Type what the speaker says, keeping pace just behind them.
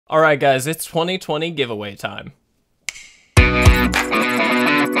Alright guys, it's 2020 giveaway time.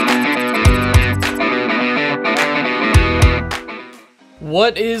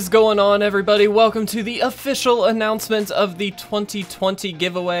 What is going on, everybody? Welcome to the official announcement of the 2020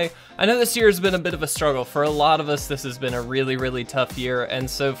 giveaway. I know this year has been a bit of a struggle. For a lot of us, this has been a really tough year, and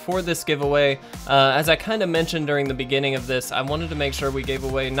so for this giveaway, as I kind of mentioned during the beginning of this, I wanted to make sure we gave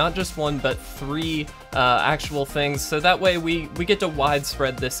away not just one, but three actual things, so that way we get to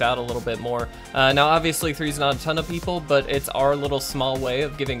widespread this out a little bit more. Now, obviously, 3 is not a ton of people, but it's our little small way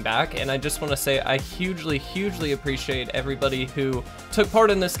of giving back, and I just want to say I hugely appreciate everybody who took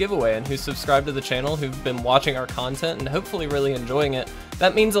part in this giveaway and who subscribed to the channel, who've been watching our content and hopefully really enjoying it.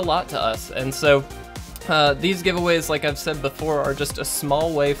 That means a lot to us, and so these giveaways, like I've said before, are just a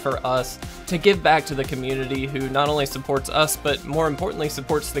small way for us to give back to the community who not only supports us, but more importantly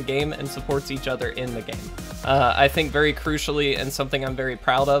supports the game and supports each other in the game. I think very crucially, and something I'm very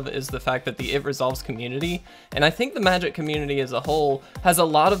proud of, is the fact that the It Resolves community, and I think the Magic community as a whole, has a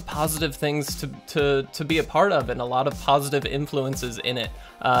lot of positive things to be a part of and a lot of positive influences in it.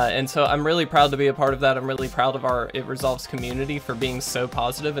 And so I'm really proud to be a part of that. I'm really proud of our It Resolves community for being so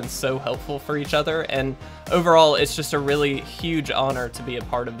positive and so helpful for each other, and overall it's just a really huge honor to be a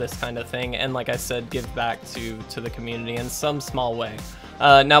part of this kind of thing, and like I said, give back to the community in some small way.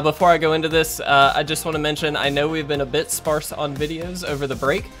 Now, before I go into this, I just want to mention, I know we've been a bit sparse on videos over the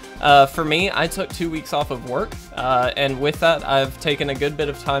break. For me, I took 2 weeks off of work, and with that, I've taken a good bit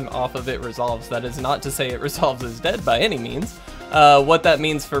of time off of It Resolves. That is not to say It Resolves is dead by any means. What that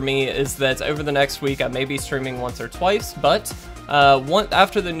means for me is that over the next week, I may be streaming once or twice, but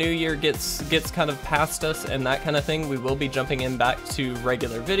after the new year gets kind of past us and that kind of thing, we will be jumping in back to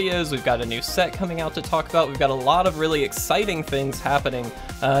regular videos. We've got a new set coming out to talk about. We've got a lot of really exciting things happening.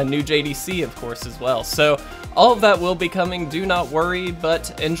 New JDC, of course, as well. So all of that will be coming. Do not worry,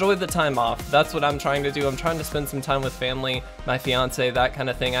 but enjoy the time off. That's what I'm trying to do. I'm trying to spend some time with family, my fiance, that kind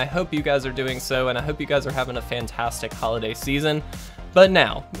of thing. I hope you guys are doing so, and I hope you guys are having a fantastic holiday season. But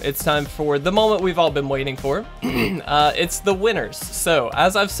now, it's time for the moment we've all been waiting for. It's the winners. So,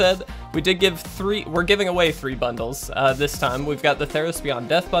 as I've said, we're giving away 3 bundles this time. We've got the Theros Beyond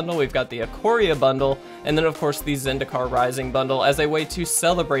Death bundle, we've got the Ikoria bundle, and then of course the Zendikar Rising bundle as a way to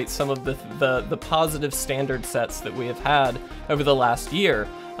celebrate some of the positive standard sets that we have had over the last year.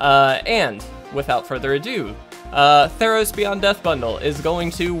 And without further ado, Theros Beyond Death bundle is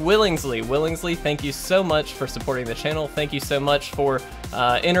going to Willingsley. Willingsley, thank you so much for supporting the channel. Thank you so much for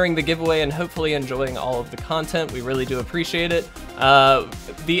entering the giveaway and hopefully enjoying all of the content. We really do appreciate it.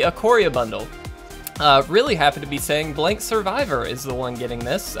 The Ikoria bundle. Really happy to be saying Blank Survivor is the one getting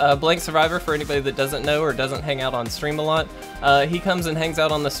this. Blank Survivor, for anybody that doesn't know or doesn't hang out on stream a lot, he comes and hangs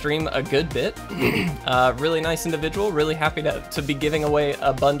out on the stream a good bit. Really nice individual, really happy to be giving away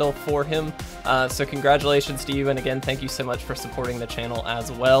a bundle for him. So congratulations to you, and again, thank you so much for supporting the channel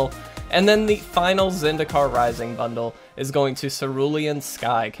as well. And then the final Zendikar Rising bundle is going to Cerulean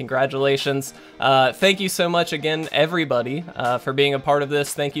Sky. Congratulations. Thank you so much again, everybody, for being a part of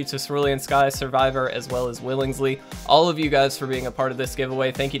this. Thank you to Cerulean Sky, Survivor, as well as Willingsley. All of you guys for being a part of this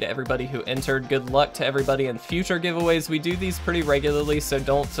giveaway. Thank you to everybody who entered. Good luck to everybody in future giveaways. We do these pretty regularly, so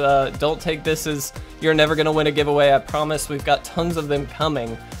don't take this as you're never going to win a giveaway. I promise we've got tons of them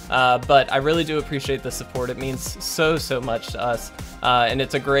coming. But I really do appreciate the support. It means so much to us, and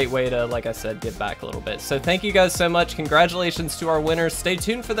it's a great way to, like I said, give back a little bit. So thank you guys so much. Congratulations to our winners. Stay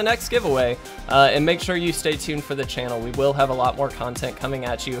tuned for the next giveaway, and make sure you stay tuned for the channel. We will have a lot more content coming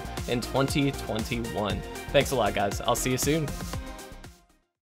at you in 2021. Thanks a lot, guys. I'll see you soon.